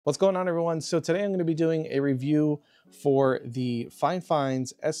What's going on, everyone? So today I'm going to be doing a review for the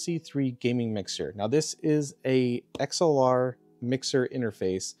FiFine SC3 gaming mixer. Now this is a XLR mixer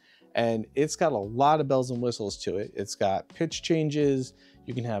interface and it's got a lot of bells and whistles to it. It's got pitch changes.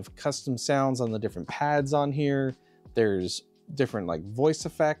 You can have custom sounds on the different pads on here. There's different like voice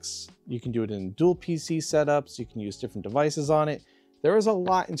effects. You can do it in dual PC setups. You can use different devices on it. There is a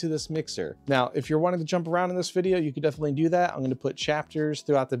lot into this mixer. Now, if you're wanting to jump around in this video, you can definitely do that. I'm going to put chapters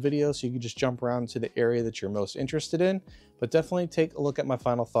throughout the video so you can just jump around to the area that you're most interested in, but definitely take a look at my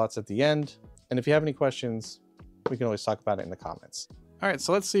final thoughts at the end. And if you have any questions, we can always talk about it in the comments. All right,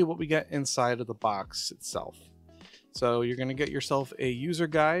 so let's see what we get inside of the box itself. So you're going to get yourself a user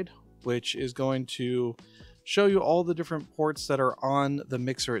guide, which is going to show you all the different ports that are on the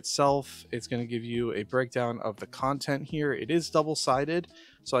mixer itself. It's going to give you a breakdown of the content here. It is double-sided,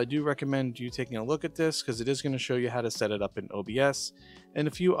 so I do recommend you taking a look at this because it is going to show you how to set it up in OBS and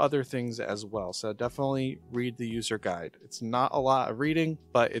a few other things as well. So definitely read the user guide. It's not a lot of reading,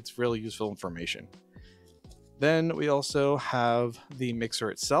 but it's really useful information. Then we also have the mixer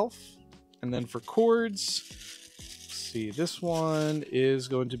itself. And then for cords, let's see, this one is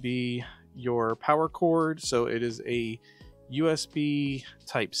going to be your power cord. So it is a USB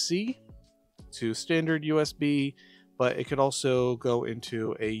Type-C to standard USB, but it could also go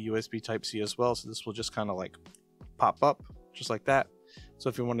into a USB Type-C as well. So this will just kind of like pop up just like that. So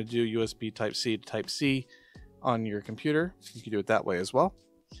if you want to do USB Type-C to Type-C on your computer, you can do it that way as well.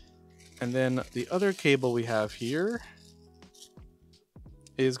 And then the other cable we have here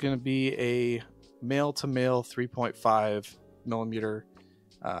is going to be a male-to-male 3.5 millimeter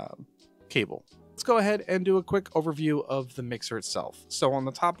cable. Let's go ahead and do a quick overview of the mixer itself. So on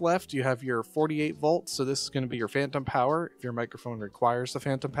the top left, you have your 48 volts. So this is going to be your phantom power if your microphone requires the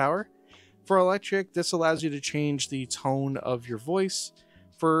phantom power. For electric, this allows you to change the tone of your voice.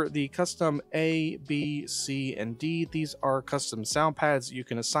 For the custom A, B, C, and D, these are custom sound pads you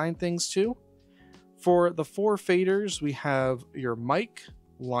can assign things to. For the 4 faders, we have your mic,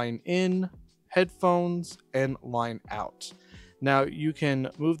 line in, headphones, and line out. Now you can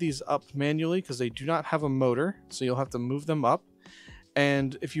move these up manually because they do not have a motor, so you'll have to move them up.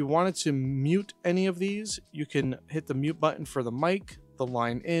 And if you wanted to mute any of these, you can hit the mute button for the mic, the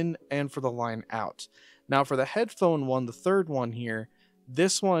line in, and for the line out. Now for the headphone one, the third one here,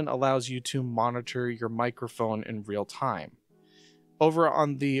 this one allows you to monitor your microphone in real time. Over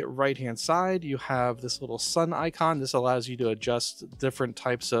on the right hand side, you have this little sun icon. This allows you to adjust different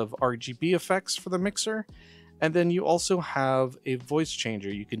types of RGB effects for the mixer. And then you also have a voice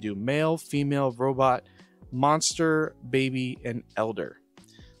changer. You can do male, female, robot, monster, baby, and elder.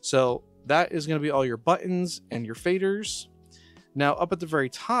 So that is going to be all your buttons and your faders. Now up at the very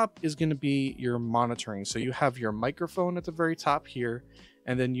top is going to be your monitoring. So you have your microphone at the very top here,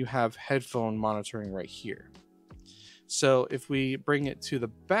 and then you have headphone monitoring right here. So if we bring it to the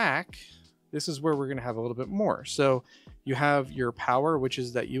back, this is where we're going to have a little bit more. So you have your power, which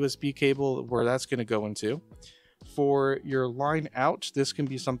is that USB cable where that's going to go into. For your line out, this can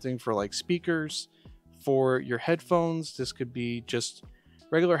be something for like speakers. For your headphones, this could be just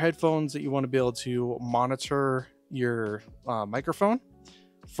regular headphones that you want to be able to monitor your microphone.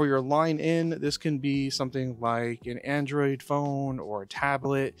 For your line in, this can be something like an Android phone or a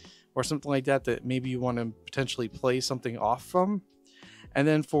tablet or something like that that maybe you want to potentially play something off from. And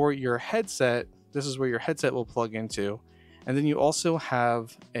then for your headset, this is where your headset will plug into. And then you also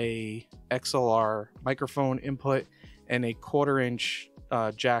have a XLR microphone input and a 1/4 inch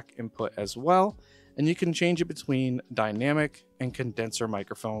jack input as well. And you can change it between dynamic and condenser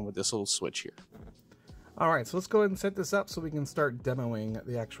microphone with this little switch here. All right, so let's go ahead and set this up so we can start demoing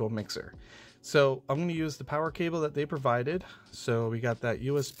the actual mixer. So I'm going to use the power cable that they provided. So we got that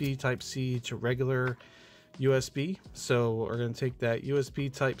USB Type-C to regular USB. So we're going to take that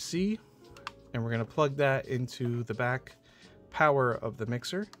USB Type-C and we're going to plug that into the back power of the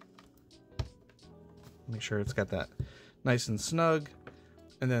mixer. Make sure it's got that nice and snug.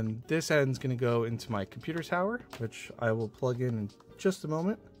 And then this end is going to go into my computer tower, which I will plug in just a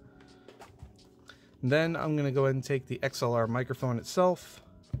moment. And then I'm going to go ahead and take the XLR microphone itself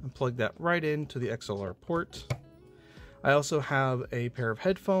and plug that right into the XLR port. I also have a pair of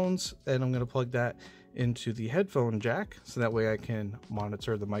headphones, and I'm going to plug that into the headphone jack so that way I can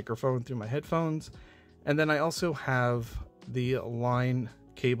monitor the microphone through my headphones. And then I also have the line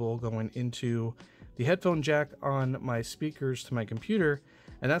cable going into the headphone jack on my speakers to my computer,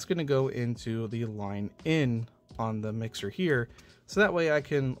 and that's going to go into the line in on the mixer here, so that way I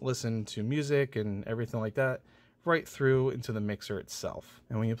can listen to music and everything like that right through into the mixer itself.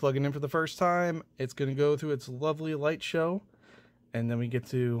 And when you plug it in for the first time, it's going to go through its lovely light show, and then we get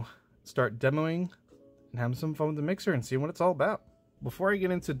to start demoing and having some fun with the mixer and see what it's all about. Before I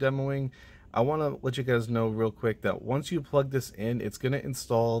get into demoing, I want to let you guys know real quick that once you plug this in, it's going to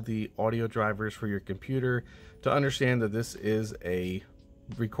install the audio drivers for your computer to understand that this is a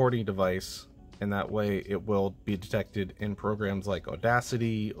recording device, and that way it will be detected in programs like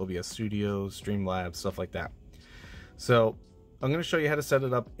Audacity, OBS Studio, Streamlabs, stuff like that. So I'm going to show you how to set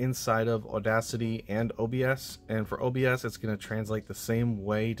it up inside of Audacity and OBS, and for OBS it's going to translate the same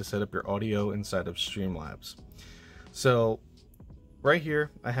way to set up your audio inside of Streamlabs. So right here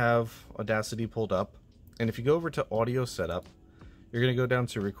I have Audacity pulled up, and if you go over to audio setup, you're going to go down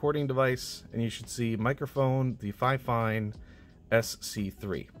to recording device, and you should see microphone, the FiFine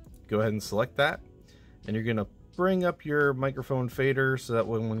SC3. Go ahead and select that, and you're going to bring up your microphone fader so that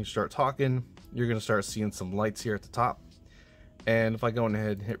when you start talking, you're going to start seeing some lights here at the top. And if I go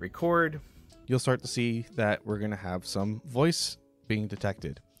ahead and hit record, you'll start to see that we're going to have some voice being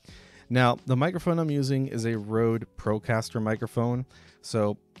detected. Now, the microphone I'm using is a Rode Procaster microphone,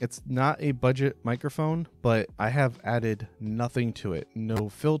 so it's not a budget microphone, but I have added nothing to it. No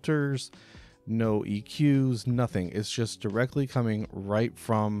filters, no EQs, nothing. It's just directly coming right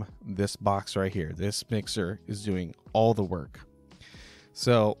from this box right here. This mixer is doing all the work.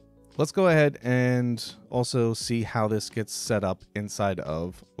 So let's go ahead and also see how this gets set up inside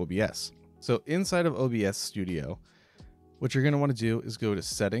of OBS. So inside of OBS Studio, what you're going to want to do is go to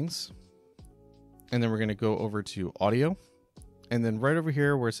settings, and then we're going to go over to audio, and then right over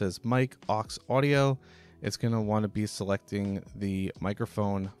here where it says mic aux audio, it's going to want to be selecting the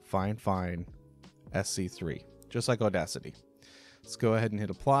microphone FiFine SC3, just like Audacity. Let's go ahead and hit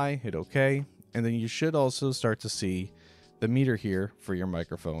apply, hit OK, and then you should also start to see the meter here for your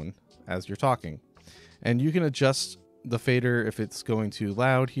microphone as you're talking. And you can adjust the fader if it's going too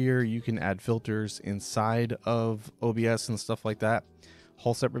loud here. You can add filters inside of OBS and stuff like that.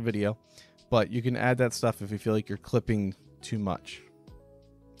 Whole separate video. But you can add that stuff if you feel like you're clipping too much.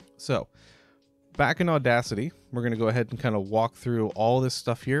 So back in Audacity, we're going to go ahead and kind of walk through all this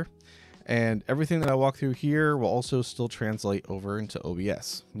stuff here. And everything that I walk through here will also still translate over into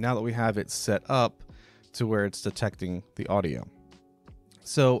OBS, now that we have it set up to where it's detecting the audio.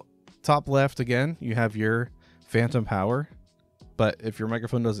 So top left, again, you have your phantom power, but if your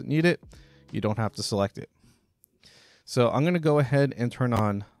microphone doesn't need it, you don't have to select it. So I'm going to go ahead and turn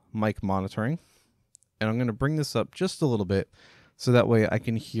on mic monitoring, and I'm going to bring this up just a little bit so that way I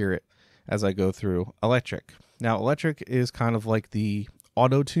can hear it as I go through electric. Now electric is kind of like the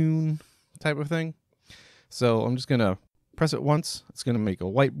auto tune type of thing. So I'm just going to press it once. It's going to make a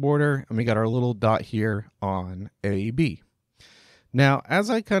white border, and we got our little dot here on AB. Now, as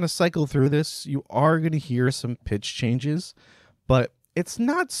I kind of cycle through this, you are going to hear some pitch changes, but it's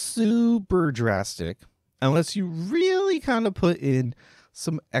not super drastic unless you really kind of put in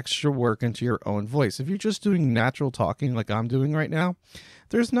some extra work into your own voice. If you're just doing natural talking like I'm doing right now,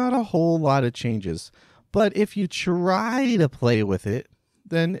 there's not a whole lot of changes. But if you try to play with it,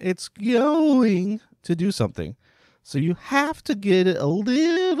 then it's going to do something. So you have to get a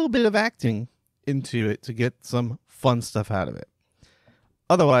little bit of acting into it to get some fun stuff out of it.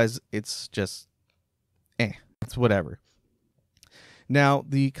 Otherwise, it's just, it's whatever. Now,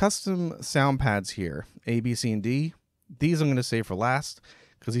 the custom sound pads here, A, B, C, and D, these I'm going to save for last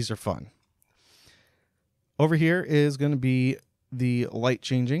because these are fun. Over here is going to be the light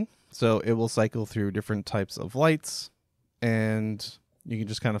changing. So it will cycle through different types of lights, and you can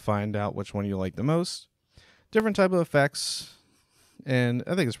just kind of find out which one you like the most. Different type of effects, and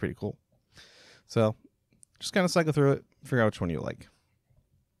I think it's pretty cool. So just kind of cycle through it, figure out which one you like.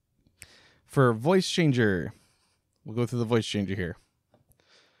 For voice changer, we'll go through the voice changer here.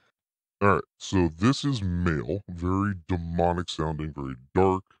 Alright, so this is male, very demonic sounding, very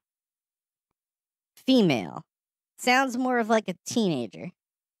dark. Female. Sounds more of like a teenager.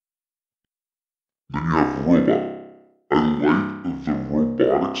 Then you have robot. I like the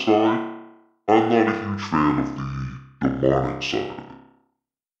robotic side. I'm not a huge fan of the demonic side of it.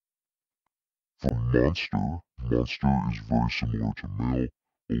 For monster is very similar to male,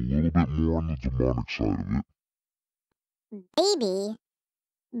 a little bit more on the demonic side of it. Baby,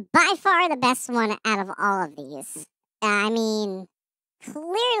 by far the best one out of all of these. I mean,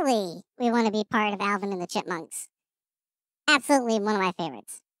 clearly we want to be part of Alvin and the Chipmunks. Absolutely one of my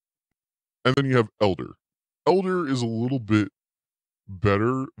favorites. And then you have Elder. Elder is a little bit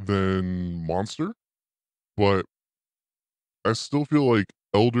better than Monster, but I still feel like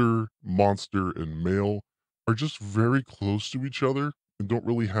Elder, Monster, and Male are just very close to each other and don't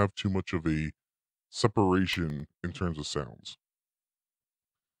really have too much of a separation in terms of sounds.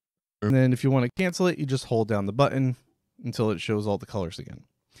 And then if you want to cancel it, you just hold down the button until it shows all the colors again.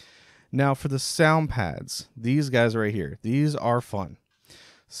 Now for the sound pads, these guys right here, these are fun.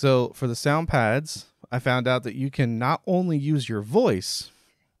 So for the sound pads, I found out that you can not only use your voice,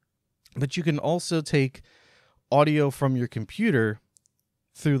 but you can also take audio from your computer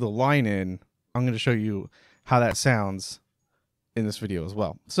through the line in. I'm going to show you how that sounds in this video as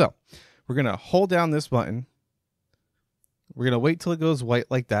well. So we're going to hold down this button. We're going to wait till it goes white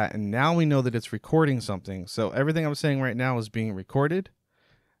like that. And now we know that it's recording something. So everything I'm saying right now is being recorded.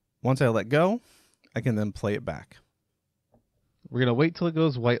 Once I let go, I can then play it back. We're going to wait till it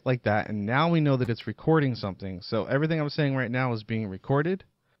goes white like that. And now we know that it's recording something. So everything I'm saying right now is being recorded.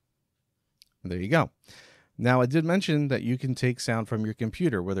 And there you go. Now I did mention that you can take sound from your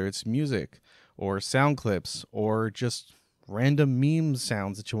computer, whether it's music or sound clips or just random meme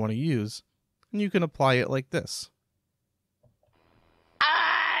sounds that you want to use. And you can apply it like this.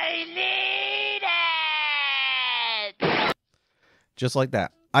 I need it! Just like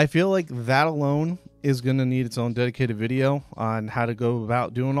that. I feel like that alone is going to need its own dedicated video on how to go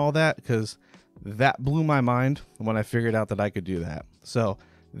about doing all that, because that blew my mind when I figured out that I could do that. So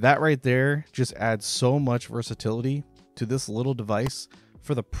that right there just adds so much versatility to this little device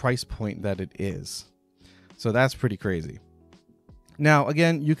for the price point that it is. So that's pretty crazy. Now,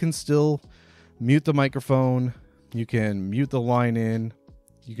 again, you can still mute the microphone. You can mute the line in.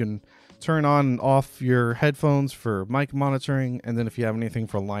 You can turn on and off your headphones for mic monitoring. And then if you have anything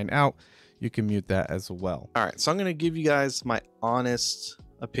for line out, you can mute that as well. All right, so I'm going to give you guys my honest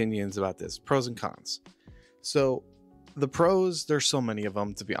opinions about this, pros and cons. So the pros, there's so many of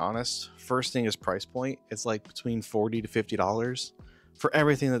them, to be honest. First thing is price point. It's like between $40 to $50 for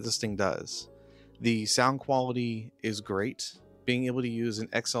everything that this thing does. The sound quality is great. Being able to use an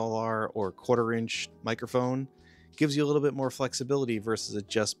XLR or quarter-inch microphone gives you a little bit more flexibility versus it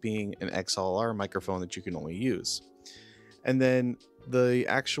just being an XLR microphone that you can only use. And then the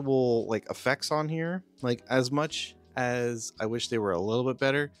actual like effects on here, like as much as I wish they were a little bit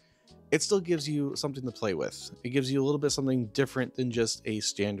better, it still gives you something to play with. It gives you a little bit something different than just a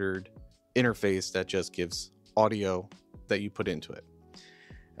standard interface that just gives audio that you put into it.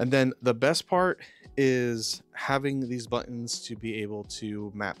 And then the best part is having these buttons to be able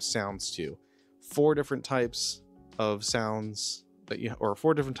to map sounds to. 4 different types of sounds that you, or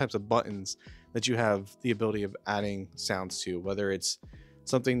 4 different types of buttons that you have the ability of adding sounds to, whether it's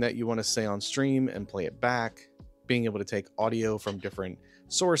something that you want to say on stream and play it back, being able to take audio from different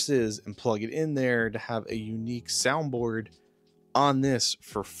sources and plug it in there to have a unique soundboard on this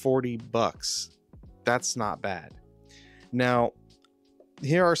for $40. That's not bad. Now,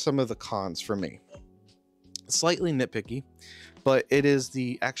 here are some of the cons for me. Slightly nitpicky, but it is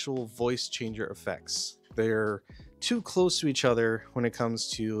the actual voice changer effects. They're too close to each other when it comes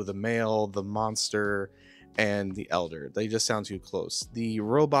to the male, the monster, and the elder. They just sound too close. The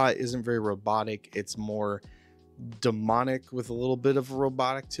robot isn't very robotic. It's more demonic with a little bit of a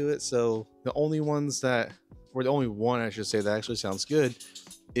robotic to it. So the only ones that, or the only one I should say that actually sounds good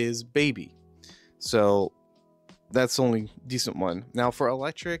is Baby. So that's the only decent one. Now for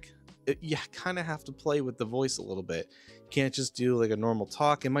electric, you kind of have to play with the voice a little bit. You can't just do like a normal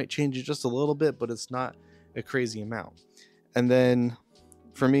talk. It might change it just a little bit, but it's not a crazy amount. And then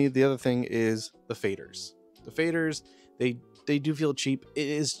for me, the other thing is the faders. The faders, they do feel cheap. It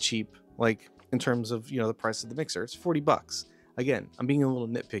is cheap, like in terms of, you know, the price of the mixer. It's $40. Again, I'm being a little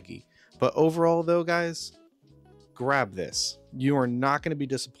nitpicky, but overall though, guys, grab this. You are not going to be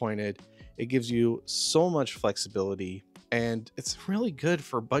disappointed. It gives you so much flexibility, and it's really good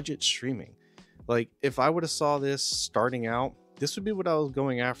for budget streaming. Like if I would have saw this starting out, this would be what I was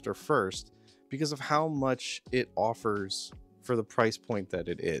going after first, because of how much it offers for the price point that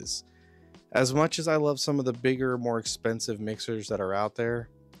it is. As much as I love some of the bigger, more expensive mixers that are out there,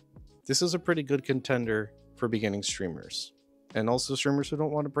 this is a pretty good contender for beginning streamers, and also streamers who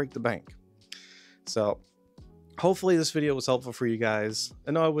don't want to break the bank. So hopefully this video was helpful for you guys.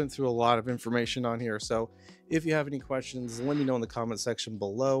 I know I went through a lot of information on here, so if you have any questions, let me know in the comment section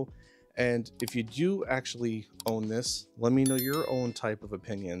below. And if you do actually own this, let me know your own type of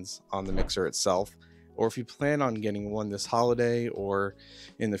opinions on the mixer itself, or if you plan on getting one this holiday or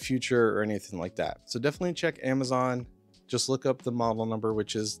in the future or anything like that. So definitely check Amazon. Just look up the model number,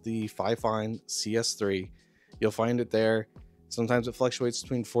 which is the FiFine CS3. You'll find it there. Sometimes it fluctuates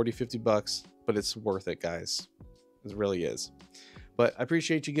between 40, 50 bucks, but it's worth it, guys. It really is. But I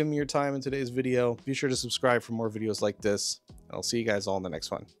appreciate you giving me your time in today's video. Be sure to subscribe for more videos like this, and I'll see you guys all in the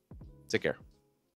next one. Take care.